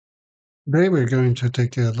Today we're going to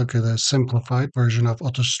take a look at a simplified version of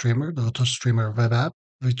AutoStreamer, the AutoStreamer web app,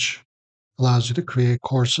 which allows you to create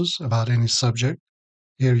courses about any subject.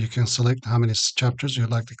 Here you can select how many chapters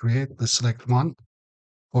you'd like to create. Let's select one.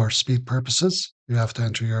 For speed purposes, you have to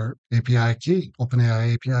enter your API key,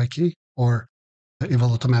 OpenAI API key, or it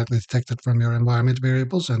will automatically detect it from your environment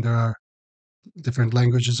variables, and there are different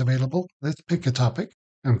languages available. Let's pick a topic.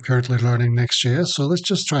 I'm currently learning Next.js, so let's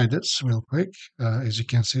just try this real quick. As you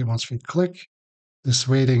can see, once we click, this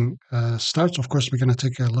waiting starts. Of course, we're going to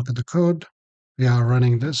take a look at the code. We are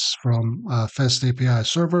running this from FastAPI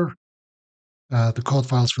server. The code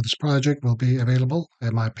files for this project will be available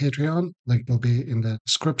at my Patreon. Link will be in the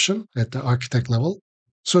description at the architect level.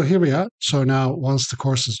 So here we are. So now once the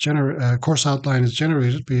course outline is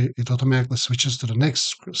generated, it automatically switches to the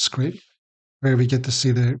next screen where we get to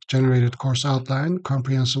see the generated course outline,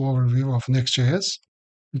 comprehensive overview of Next.js.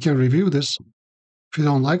 We can review this. If you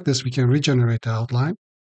don't like this, we can regenerate the outline.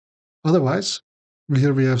 Otherwise,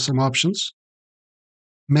 here we have some options.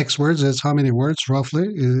 Max words is how many words roughly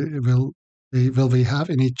will we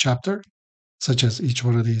have in each chapter, such as each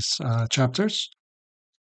one of these chapters.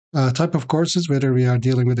 Type of courses, whether we are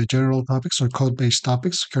dealing with the general topics or code-based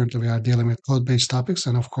topics. Currently, we are dealing with code-based topics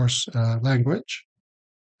and, of course, language.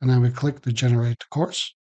 And then we click to generate the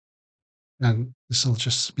course. And this will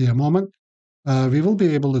just be a moment. We will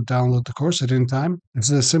be able to download the course at any time. It's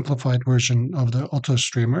a simplified version of the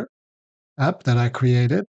AutoStreamer app that I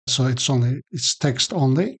created. So it's text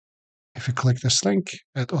only. If you click this link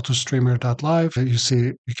at autostreamer.live, you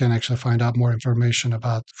see you can actually find out more information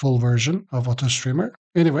about the full version of AutoStreamer.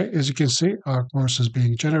 Anyway, as you can see, our course is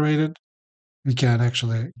being generated. We can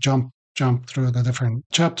actually jump through the different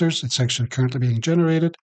chapters. It's actually currently being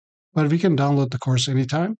generated, but we can download the course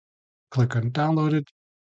anytime. Click on download it.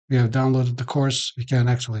 We have downloaded the course. We can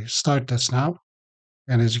actually start this now.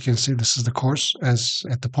 And as you can see, this is the course as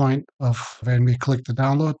at the point of when we click the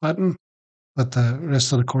download button, but the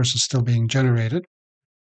rest of the course is still being generated.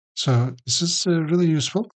 So this is really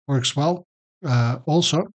useful, works well.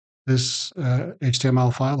 Also, this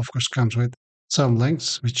HTML file, of course, comes with some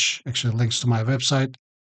links, which actually links to my website,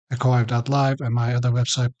 echohive.live, and my other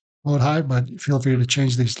website, CodeHive, but feel free to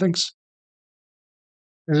change these links.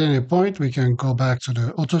 At any point, we can go back to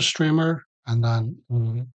the AutoStreamer, and then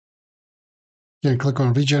you can click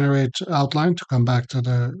on Regenerate Outline to come back to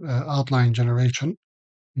the outline generation.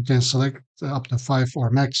 You can select up to 5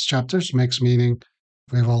 or max chapters, max meaning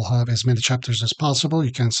we will have as many chapters as possible.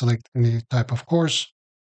 You can select any type of course.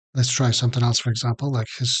 Let's try something else, for example, like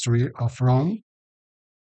History of Rome.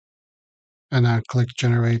 And then click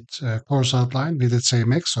Generate Course Outline. We did say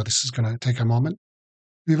mix, so this is going to take a moment.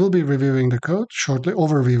 We will be reviewing the code shortly,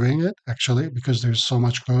 overviewing it actually, because there's so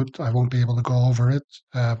much code. I won't be able to go over it,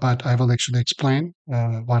 but I will actually explain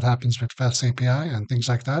what happens with FastAPI and things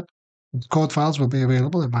like that. The code files will be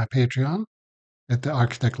available at my Patreon at the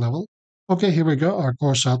architect level. Okay, here we go. Our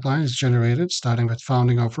course outline is generated, starting with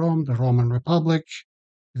founding of Rome, the Roman Republic.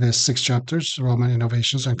 It has 6 chapters, Roman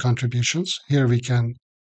innovations and contributions. Here we can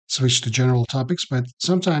switch to general topics, but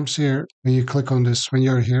sometimes here, when you click on this, when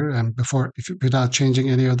you're here and without changing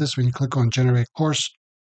any of this, when you click on generate course,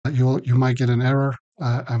 you might get an error.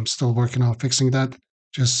 I'm still working on fixing that.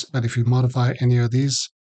 But if you modify any of these,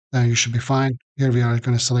 then you should be fine. Here we are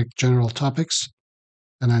going to select general topics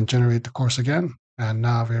and then generate the course again. And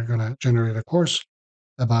now we're going to generate a course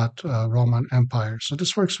about Roman Empire. So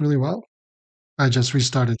this works really well. I just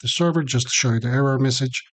restarted the server just to show you the error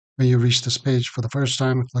message. When you reach this page for the first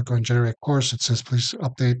time, click on generate course. It says please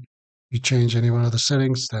update. You change any one of the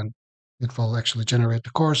settings, then it will actually generate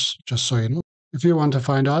the course, just so you know. If you want to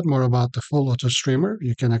find out more about the full AutoStreamer,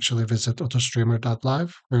 you can actually visit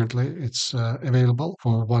autostreamer.live. Currently, it's available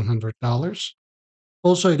for $100.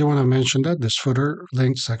 Also, I do want to mention that this footer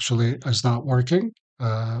links actually is not working,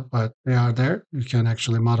 but they are there. You can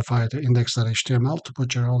actually modify the index.html to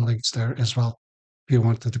put your own links there as well if you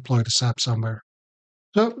want to deploy this app somewhere.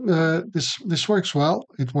 So this works well.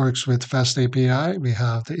 It works with FastAPI. We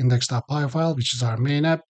have the index.py file, which is our main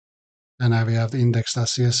app. And now we have the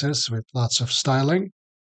index.css with lots of styling.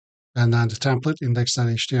 And then the template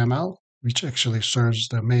index.html, which actually serves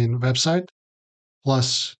the main website,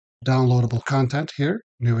 plus downloadable content here,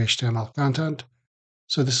 new HTML content.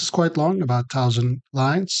 So this is quite long, about 1,000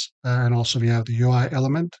 lines. And also we have the UI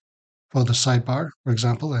element for the sidebar, for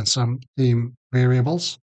example, and some theme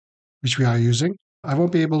variables, which we are using. I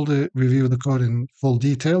won't be able to review the code in full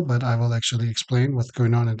detail, but I will actually explain what's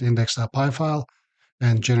going on in the index.py file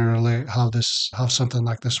and generally how something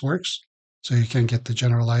like this works. So you can get the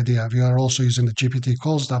general idea. We are also using the GPT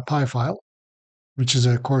calls.py file, which is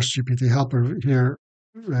a course GPT helper here.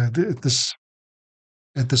 this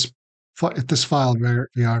at this at this file where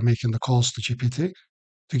we are making the calls to GPT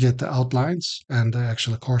to get the outlines and the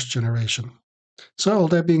actual course generation. So all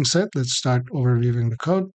that being said, let's start overviewing the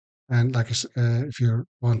code. And like I said, if you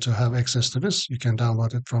want to have access to this, you can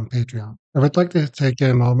download it from Patreon. I would like to take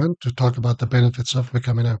a moment to talk about the benefits of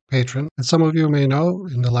becoming a patron. As some of you may know,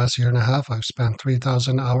 in the last year and a half, I've spent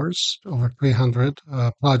 3,000 hours, over 300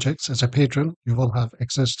 projects as a patron. You will have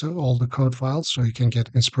access to all the code files so you can get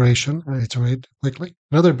inspiration and iterate quickly.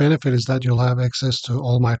 Another benefit is that you'll have access to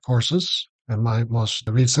all my courses, and my most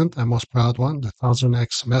recent and most proud one, the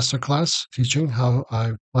 1000x Masterclass, teaching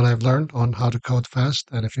what I've learned on how to code fast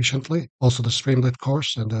and efficiently. Also the Streamlit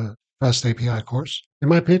course and the FastAPI course. In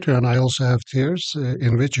my Patreon, I also have tiers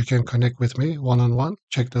in which you can connect with me one-on-one.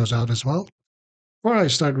 Check those out as well. Before I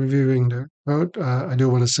start reviewing the code, I do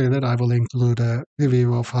want to say that I will include a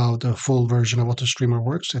review of how the full version of AutoStreamer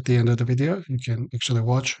works at the end of the video. You can actually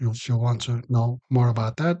watch if you want to know more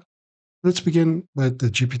about that. Let's begin with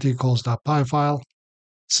the GPT-calls.py file,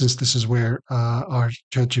 since this is where our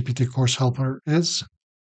ChatGPT course helper is.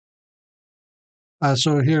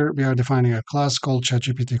 So here we are defining a class called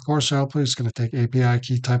ChatGPT course helper. It's going to take API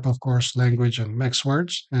key type of course, language, and max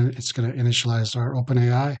words, and it's going to initialize our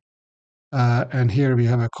OpenAI. And here we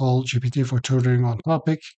have a call GPT for tutoring on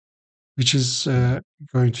topic, which is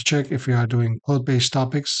going to check if we are doing code-based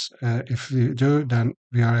topics. If we do, then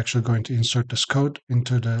we are actually going to insert this code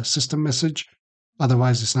into the system message.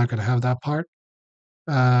 Otherwise, it's not going to have that part.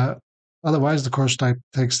 Otherwise, the course type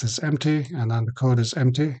text is empty, and then the code is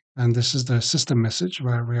empty. And this is the system message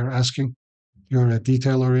where we are asking, you're a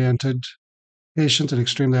detail-oriented, patient, and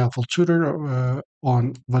extremely helpful tutor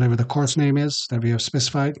on whatever the course name is that we have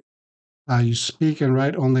specified. You speak and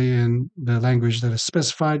write only in the language that is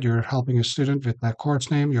specified. You're helping a student with that course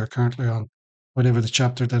name. You're currently on whatever the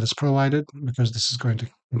chapter that is provided, because this is going to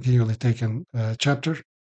continually take in chapter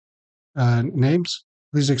names.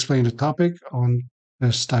 Please explain the topic on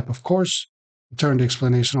this type of course. Return the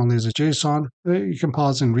explanation only as a JSON. You can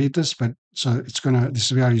pause and read this, but so it's going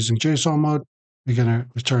to, we are using JSON mode. We're going to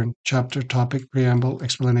return chapter, topic, preamble,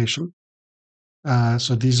 explanation.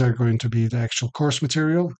 So these are going to be the actual course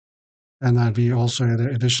material. And then we also add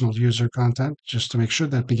additional user content just to make sure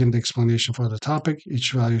that begin the explanation for the topic.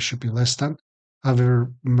 Each value should be less than.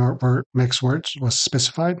 However, max words was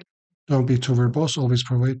specified. Don't be too verbose. Always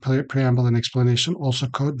provide preamble and explanation. Also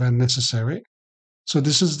code when necessary. So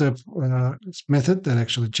this is the method that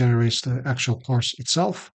actually generates the actual course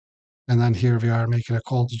itself. And then here we are making a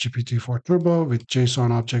call to GPT-4 Turbo with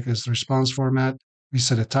JSON object as the response format. We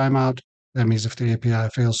set a timeout. That means if the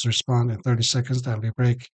API fails to respond in 30 seconds, then we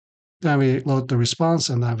break. Then we load the response,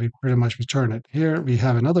 and then we pretty much return it. Here we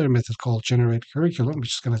have another method called generate curriculum,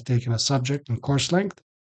 which is going to take in a subject and course length.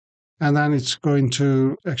 And then it's going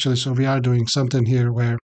to actually, so we are doing something here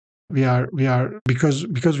where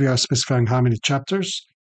because we are specifying how many chapters,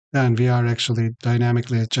 then we are actually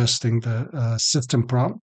dynamically adjusting the system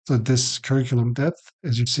prompt. So this curriculum depth,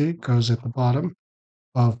 as you see, goes at the bottom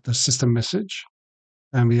of the system message.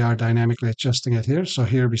 And we are dynamically adjusting it here. So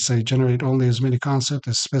here we say generate only as many concepts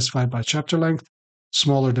as specified by chapter length.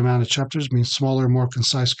 Smaller the amount of chapters means smaller, more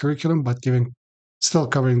concise curriculum, but still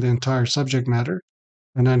covering the entire subject matter.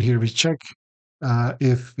 And then here we check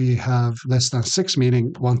if we have less than 6,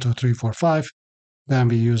 meaning 1, 2, 3, 4, 5, then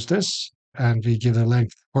we use this and we give the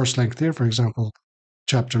length, course length here. For example,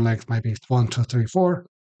 chapter length might be 1, 2, 3, 4.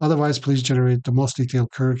 Otherwise, please generate the most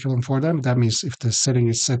detailed curriculum for them. That means if the setting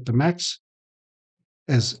is set to max,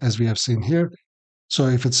 as we have seen here. So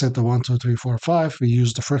if it's set to 1, 2, 3, 4, 5, we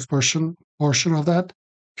use the first portion of that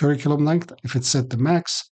curriculum length. If it's set to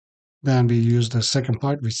max, then we use the second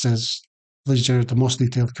part, which says, please generate the most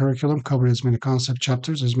detailed curriculum, cover as many concept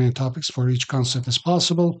chapters, as many topics for each concept as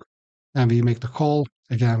possible. And we make the call.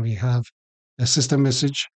 Again, we have a system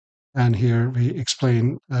message. And here we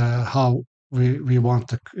explain how we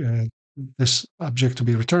want this object to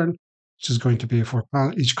be returned, which is going to be for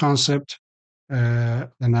each concept. And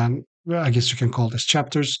then I guess you can call this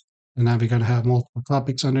chapters, and then we're going to have multiple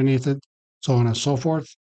topics underneath it, so on and so forth,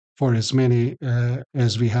 for as many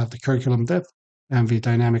as we have the curriculum depth, and we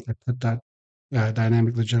dynamically put that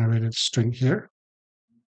dynamically generated string here.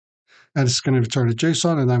 And it's going to return a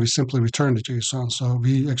JSON, and then we simply return the JSON. So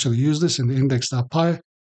we actually use this in the index.py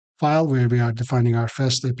file where we are defining our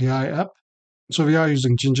FastAPI app. So we are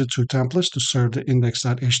using Jinja 2 templates to serve the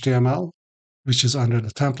index.html, which is under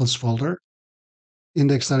the templates folder.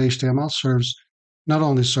 Index.html not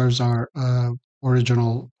only serves our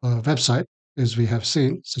original website, as we have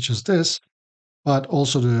seen, such as this, but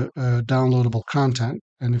also the downloadable content.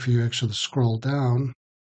 And if you actually scroll down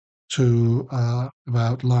to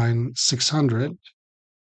about line 600.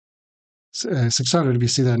 600, we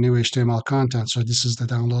see that new HTML content. So this is the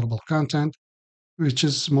downloadable content, which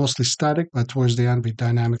is mostly static, but towards the end, we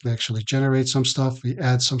dynamically actually generate some stuff. We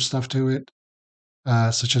add some stuff to it,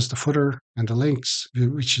 such as the footer and the links,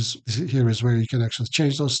 which is here is where you can actually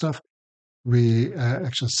change those stuff. We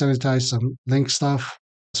actually sanitize some link stuff.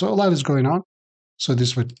 So a lot is going on. So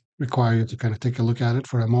this would require you to kind of take a look at it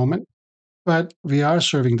for a moment. But we are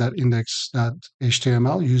serving that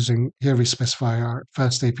index.html using, here we specify our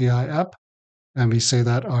FastAPI app, and we say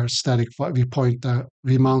that our static,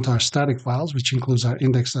 we mount our static files, which includes our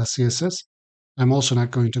index.css. I'm also not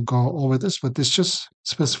going to go over this, but this just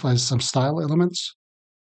specifies some style elements,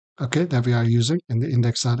 okay, that we are using in the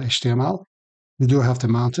index.html. You do have to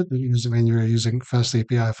mount it when you're using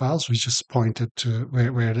FastAPI files. We just point it to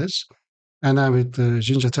where it is. And then with the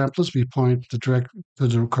Jinja templates, we point to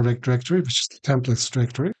the correct directory, which is the templates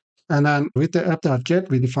directory. And then with the app.get,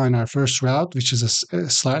 we define our first route, which is a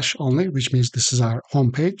slash only, which means this is our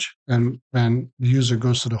home page. And when the user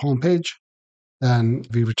goes to the home page, then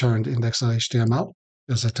we return the index.html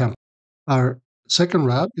as a template. Our second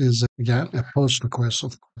route is, again, a post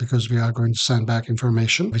request, because we are going to send back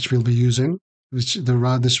information, which we'll be using, this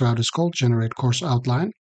route is called generate course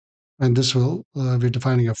outline. And this will, we're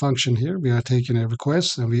defining a function here. We are taking a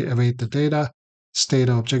request and we await the data. State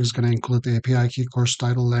object is going to include the API key, course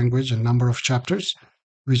title, language, and number of chapters,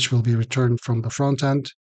 which will be returned from the front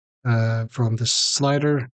end, from the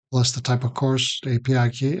slider, plus the type of course, the API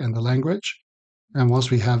key, and the language. And once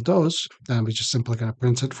we have those, then we just simply going to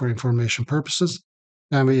print it for information purposes.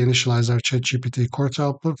 Then we initialize our ChatGPT course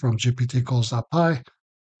output from gpt-calls.py.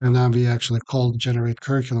 And then we actually call the generate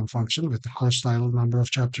curriculum function with the course title, number of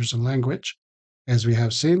chapters, and language. As we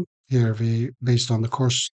have seen here, based on the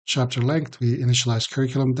course chapter length, we initialize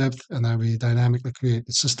curriculum depth, and then we dynamically create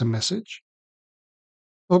the system message.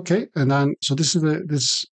 Okay, and then so this is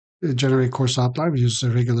this generate course outline. We use a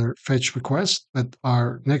regular fetch request, but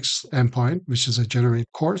our next endpoint, which is a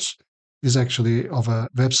generate course, is actually of a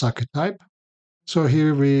WebSocket type. So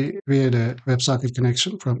here we create a WebSocket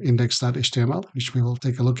connection from index.html, which we will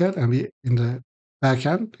take a look at. And we, in the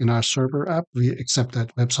backend, in our server app, we accept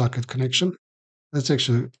that WebSocket connection. Let's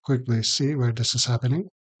actually quickly see where this is happening.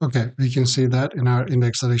 Okay, we can see that in our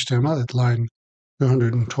index.html at line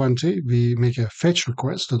 220, we make a fetch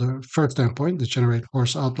request to the first endpoint, the generate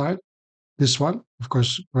course outline. This one, of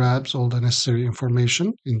course, grabs all the necessary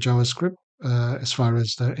information in JavaScript as far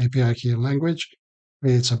as the API key and language,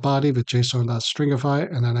 creates a body with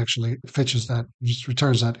JSON.stringify, and then actually fetches that, just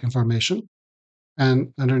returns that information.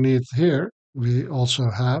 And underneath here, we also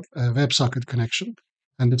have a WebSocket connection.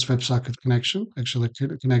 And this WebSocket connection actually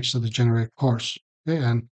connects to the generate course. Okay,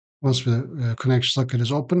 and once the connection socket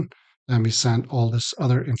is open, then we send all this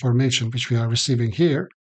other information, which we are receiving here.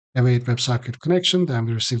 Await WebSocket connection, then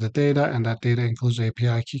we receive the data, and that data includes the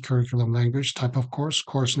API key, curriculum, language, type of course,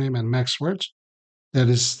 course name, and max words. That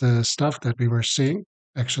is the stuff that we were seeing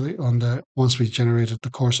actually once we generated the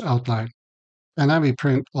course outline. And then we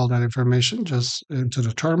print all that information just into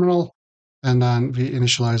the terminal, and then we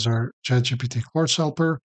initialize our ChatGPT course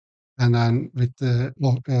helper, and then with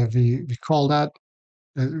we call that,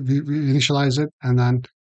 we initialize it, and then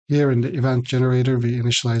here in the event generator, we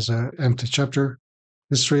initialize an empty chapter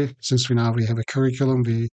history. Since we have a curriculum,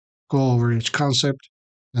 we go over each concept,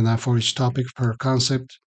 and then for each topic per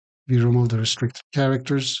concept, we remove the restricted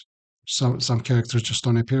characters. Some characters just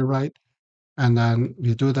don't appear right. And then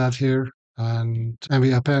we do that here, and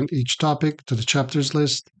we append each topic to the chapters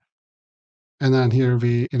list. And then here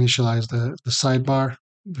we initialize the sidebar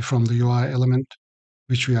from the UI element,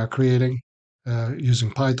 which we are creating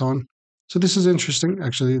using Python. So this is interesting,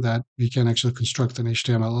 actually, that we can actually construct an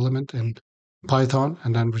HTML element in Python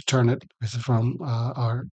and then return it from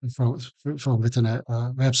within a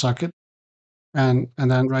WebSocket. And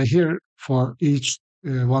then right here, for each,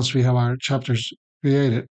 once we have our chapters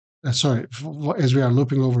created, as we are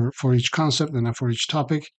looping over for each concept and then for each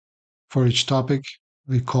topic,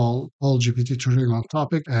 we call all GPT tutorial on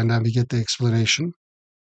topic, and then we get the explanation.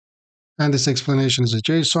 And this explanation is a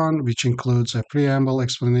JSON, which includes a preamble,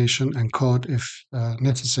 explanation, and code if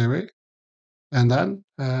necessary. And then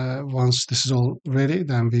once this is all ready,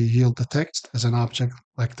 then we yield the text as an object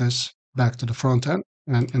like this back to the front end.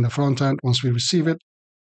 And in the front end, once we receive it,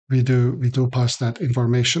 we do pass that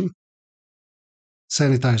information,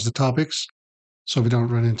 sanitize the topics, so we don't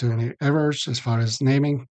run into any errors as far as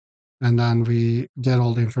naming. And then we get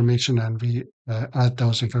all the information and we add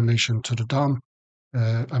those information to the DOM.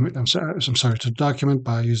 I'm sorry, to the document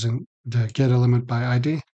by using the get element by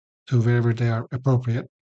ID to wherever they are appropriate.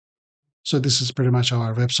 So this is pretty much how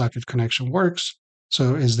our WebSocket connection works.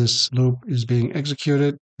 So as this loop is being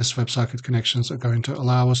executed, this WebSocket connections are going to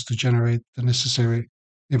allow us to generate the necessary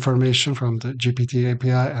information from the GPT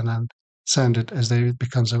API and then send it as it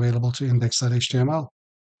becomes available to index.html,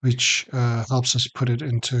 which helps us put it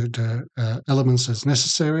into the elements as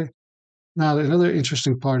necessary. Now, another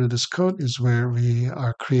interesting part of this code is where we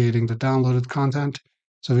are creating the downloaded content.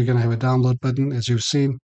 So we're going to have a download button, as you've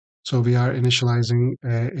seen. So we are initializing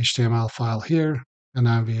a HTML file here, and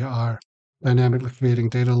now we are dynamically creating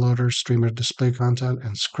data loader, streamer display content,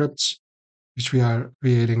 and scripts, which we are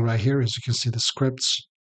creating right here. As you can see, the scripts,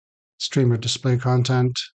 streamer display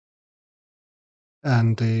content,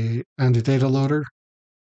 and the data loader,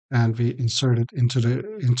 and we insert it into the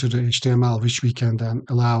HTML, which we can then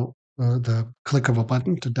allow the click of a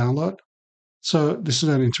button to download. So this is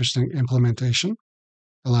an interesting implementation,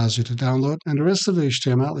 allows you to download. And the rest of the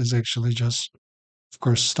HTML is actually just, of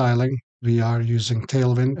course, styling. We are using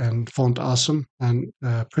Tailwind and Font Awesome and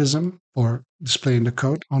Prism for displaying the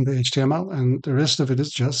code on the HTML. And the rest of it is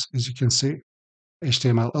just, as you can see,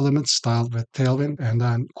 HTML elements styled with Tailwind and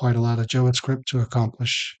then quite a lot of JavaScript to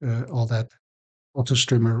accomplish all that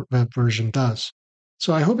AutoStreamer web version does.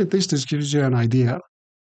 So I hope at least this gives you an idea.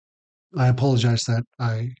 I apologize that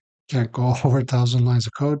I can't go over 1,000 lines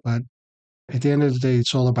of code, but at the end of the day,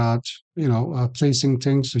 it's all about placing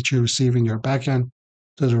things that you receive in your backend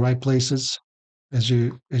to the right places. As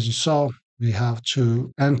you saw, we have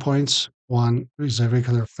two endpoints. One is a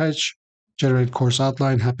regular fetch. Generate course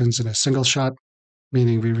outline happens in a single shot,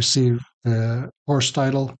 meaning we receive the course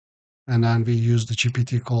title, and then we use the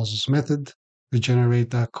GPT calls method to generate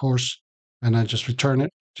that course, and then just return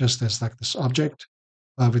it just as like this object.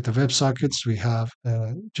 With the WebSockets, we have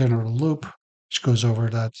a general loop, which goes over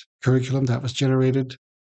that curriculum that was generated,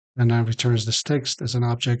 and then returns this text as an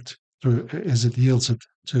object as it yields it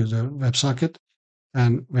to the WebSocket.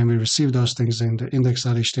 And when we receive those things in the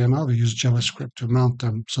index.html, we use JavaScript to mount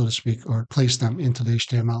them, so to speak, or place them into the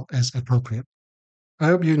HTML as appropriate. I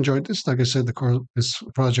hope you enjoyed this. Like I said, this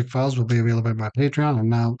project files will be available on my Patreon, and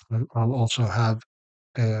now I'll also have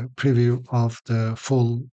a preview of the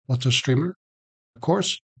full AutoStreamer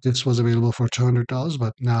course. This was available for $200,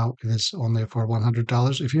 but now it is only for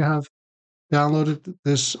 $100. If you have downloaded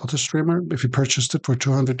this AutoStreamer, if you purchased it for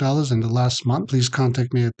 $200 in the last month, please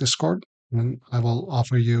contact me at Discord, and I will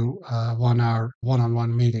offer you a 1-hour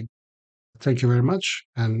one-on-one meeting. Thank you very much,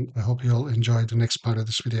 and I hope you'll enjoy the next part of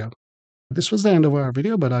this video. This was the end of our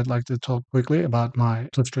video, but I'd like to talk quickly about my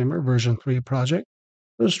AutoStreamer version 3 project.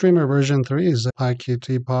 AutoStreamer version 3 is a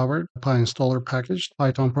PyQt-powered PyInstaller packaged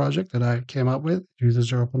Python project that I came up with. It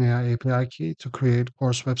uses your OpenAI API key to create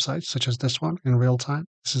course websites such as this one in real time.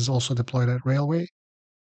 This is also deployed at Railway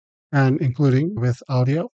and including with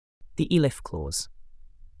audio. The elif clause.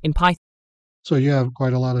 In Python, so you have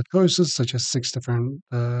quite a lot of choices, such as 6 different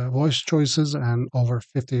voice choices and over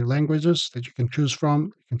 50 languages that you can choose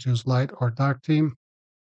from. You can choose light or dark theme.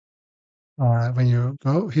 When you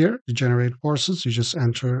go here to generate courses, you just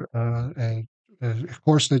enter a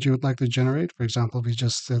course that you would like to generate. For example, we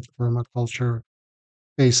just did permaculture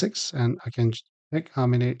basics, and I can pick how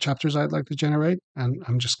many chapters I'd like to generate, and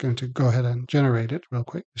I'm just going to go ahead and generate it real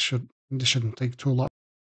quick. This shouldn't take too long.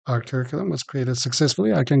 Our curriculum was created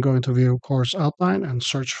successfully. I can go into view course outline and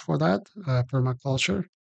search for that permaculture.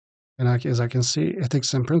 And as I can see,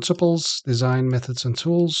 ethics and principles, design methods and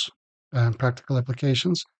tools, and practical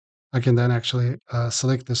applications. I can then actually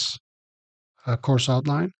select this course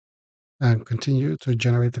outline and continue to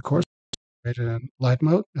generate the course created in light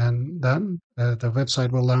mode, and then the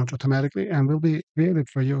website will launch automatically and will be created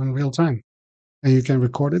for you in real time. And you can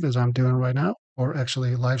record it as I'm doing right now, or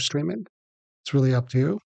actually live stream it. It's really up to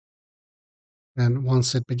you. And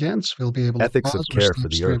once it begins, we'll be able to ethics of care for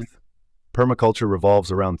the earth. Permaculture revolves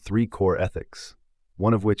around 3 core ethics,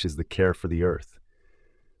 one of which is the care for the earth.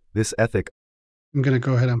 This ethic, I'm going to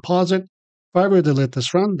go ahead and pause it. If I were to let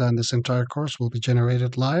this run, then this entire course will be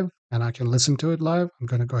generated live, and I can listen to it live. I'm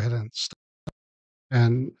going to go ahead and stop.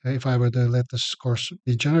 And if I were to let this course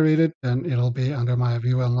be generated, then it'll be under my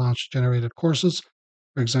view and launch generated courses.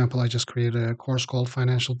 For example, I just created a course called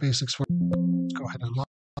Financial Basics for. Let's go ahead and launch.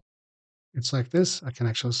 It's like this. I can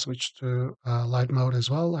actually switch to light mode as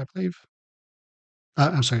well, I believe.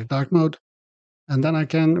 I'm sorry, dark mode. And then I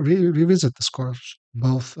can revisit this course.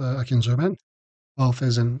 Both I can zoom in, both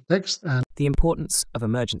as in text and the importance of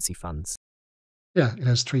emergency funds. Yeah, it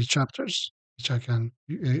has 3 chapters, which I can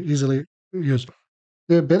easily use.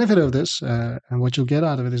 The benefit of this and what you'll get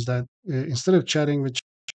out of it is that instead of chatting with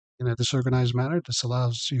in a disorganized manner, this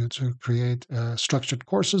allows you to create structured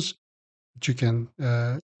courses that you can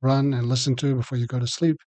run and listen to before you go to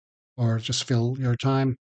sleep, or just fill your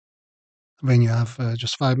time. When you have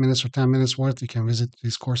just 5 minutes or 10 minutes worth, you can visit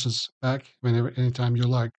these courses back whenever, anytime you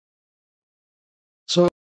like. So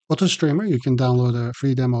AutoStreamer, you can download a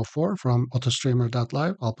free demo from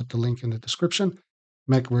autostreamer.live. I'll put the link in the description.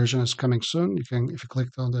 Mac version is coming soon. You can, if you click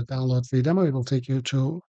on the download free demo, it will take you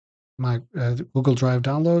to my Google Drive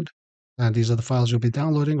download. And these are the files you'll be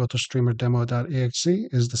downloading. AutoStreamerDemo.exe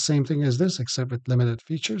is the same thing as this, except with limited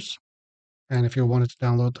features. And if you wanted to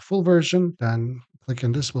download the full version, then click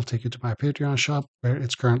on this. Will take you to my Patreon shop, where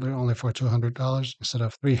it's currently only for $200 instead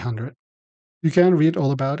of $300. You can read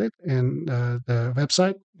all about it in the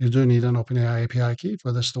website. You do need an OpenAI API key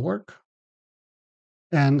for this to work.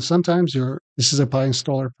 And sometimes this is a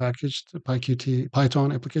PyInstaller packaged PyQt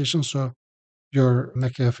Python application, so your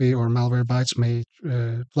McAfee or Malwarebytes may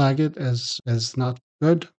flag it as not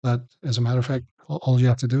good, but as a matter of fact, all you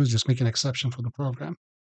have to do is just make an exception for the program.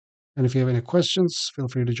 And if you have any questions, feel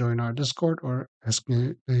free to join our Discord or ask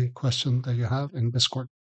me a question that you have in Discord.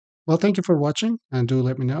 Well, thank you for watching, and do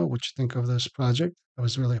let me know what you think of this project. I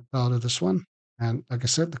was really proud of this one. And like I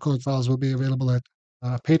said, the code files will be available at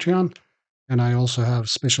Patreon. And I also have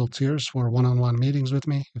special tiers for one-on-one meetings with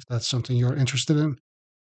me, if that's something you're interested in.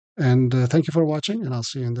 And thank you for watching, and I'll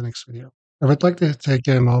see you in the next video. I would like to take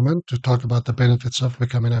a moment to talk about the benefits of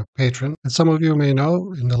becoming a patron. As some of you may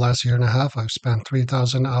know, in the last year and a half, I've spent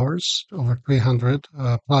 3,000 hours, over 300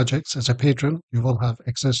 projects. As a patron, you will have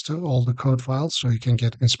access to all the code files, so you can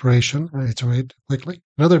get inspiration and iterate quickly.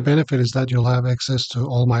 Another benefit is that you'll have access to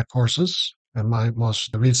all my courses, and my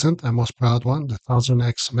most recent and most proud one, the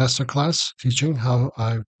 1000x Masterclass, teaching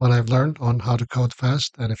what I've learned on how to code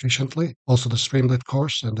fast and efficiently. Also the Streamlit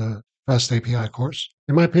course and the FastAPI course.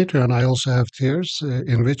 In my Patreon, I also have tiers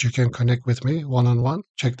in which you can connect with me one-on-one.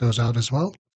 Check those out as well.